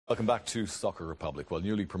Welcome back to Soccer Republic. Well,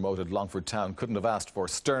 newly promoted Longford Town couldn't have asked for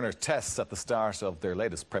sterner tests at the start of their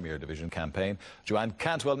latest Premier Division campaign. Joanne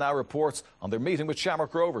Cantwell now reports on their meeting with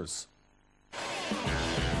Shamrock Rovers.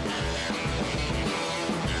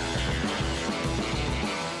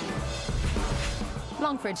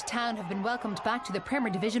 Longford Town have been welcomed back to the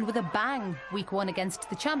Premier Division with a bang. Week 1 against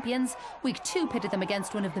the champions, Week 2 pitted them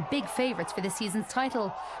against one of the big favourites for this season's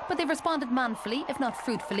title. But they've responded manfully, if not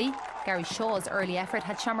fruitfully. Gary Shaw's early effort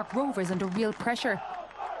had Shamrock Rovers under real pressure.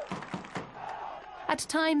 At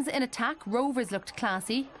times in attack, Rovers looked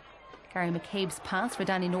classy. Gary McCabe's pass for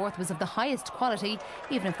Danny North was of the highest quality,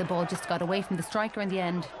 even if the ball just got away from the striker in the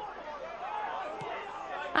end.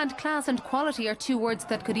 And class and quality are two words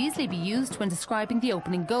that could easily be used when describing the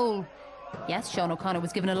opening goal. Yes, Sean O'Connor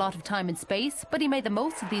was given a lot of time and space, but he made the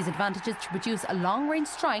most of these advantages to produce a long-range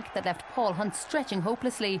strike that left Paul Hunt stretching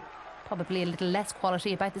hopelessly. Probably a little less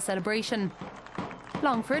quality about the celebration.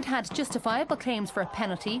 Longford had justifiable claims for a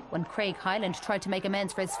penalty when Craig Hyland tried to make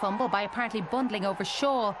amends for his fumble by apparently bundling over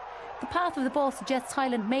Shaw. The path of the ball suggests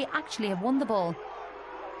Hyland may actually have won the ball.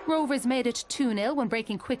 Rovers made it 2-0 when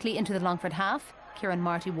breaking quickly into the Longford half. Kieran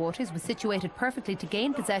Marty Waters was situated perfectly to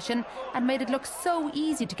gain possession and made it look so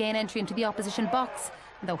easy to gain entry into the opposition box.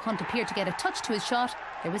 And though Hunt appeared to get a touch to his shot,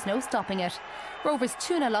 there was no stopping it. Rovers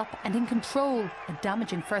 2-0 up and in control, a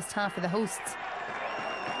damaging first half for the hosts.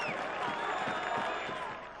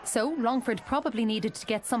 So Longford probably needed to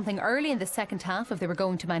get something early in the second half if they were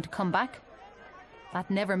going to mount a comeback.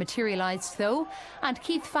 That never materialised though, and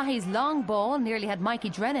Keith Fahey's long ball nearly had Mikey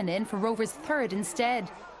Drennan in for Rovers' third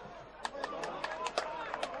instead.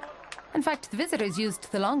 In fact, the visitors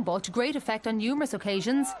used the long ball to great effect on numerous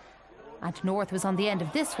occasions. And North was on the end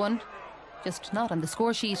of this one, just not on the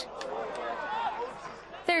score sheet.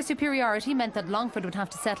 Their superiority meant that Longford would have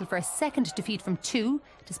to settle for a second defeat from 2,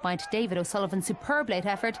 despite David O'Sullivan's superb late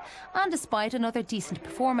effort and despite another decent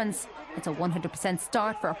performance. It's a 100%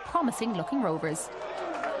 start for a promising-looking Rovers.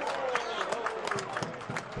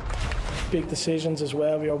 Big decisions as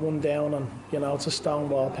well. We are 1 down and, it's a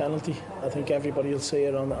stonewall penalty. I think everybody will see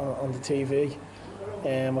it on the TV.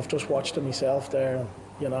 I've just watched it myself there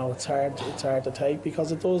and, it's hard to take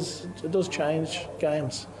because it does change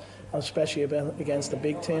games, especially against the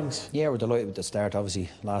big teams. Yeah, we're delighted with the start. Obviously,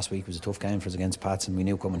 last week was a tough game for us against Pats, and we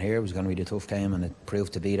knew coming here it was going to be a tough game, and it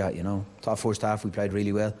proved to be that, Top first half, we played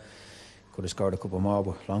really well. Could have scored a couple more,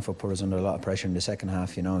 but Longford put us under a lot of pressure in the second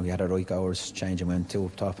half. We had our right goers change and went 2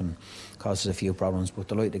 up top and caused us a few problems, but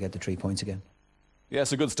delighted to get the 3 points again.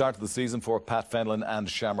 Yes, a good start to the season for Pat Fenlon and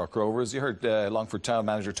Shamrock Rovers. You heard Longford Town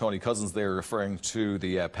manager Tony Cousins there referring to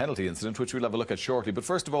the penalty incident, which we'll have a look at shortly. But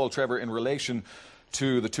first of all, Trevor, in relation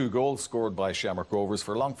to the 2 goals scored by Shamrock Rovers,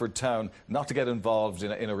 for Longford Town not to get involved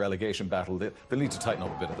in a relegation battle, they'll need to tighten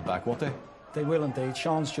up a bit at the back, won't they? They will indeed.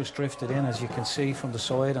 Sean's just drifted in, as you can see from the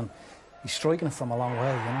side, and he's striking it from a long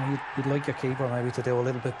way. You'd like your keeper maybe to do a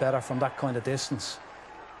little bit better from that kind of distance.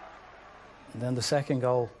 And then the second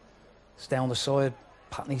goal is down the side.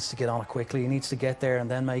 Pat needs to get on it quickly. He needs to get there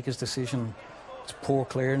and then make his decision. It's poor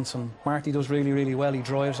clearance, and Marty does really, really well. He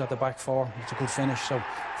drives at the back 4. It's a good finish. So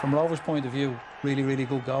from Rovers' point of view, really, really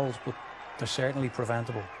good goals, but they're certainly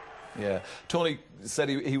preventable. Yeah. Tony said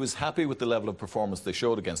he was happy with the level of performance they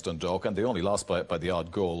showed against Dundalk, and they only lost by the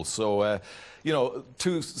odd goal. So,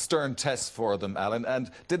 2 stern tests for them, Alan.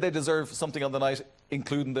 And did they deserve something on the night,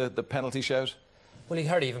 including the penalty shout? Well, you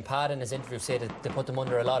heard even Pat in his interview say that they put them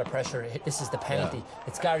under a lot of pressure. This is the penalty. Yeah.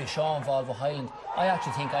 It's Gary Shaw involved with Hyland. I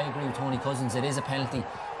actually think I agree with Tony Cousins. It is a penalty.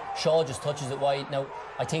 Shaw just touches it wide. Now,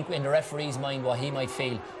 I think in the referee's mind, what he might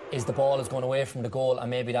feel is the ball is going away from the goal, and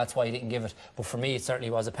maybe that's why he didn't give it. But for me, it certainly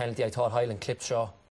was a penalty. I thought Hyland clipped Shaw.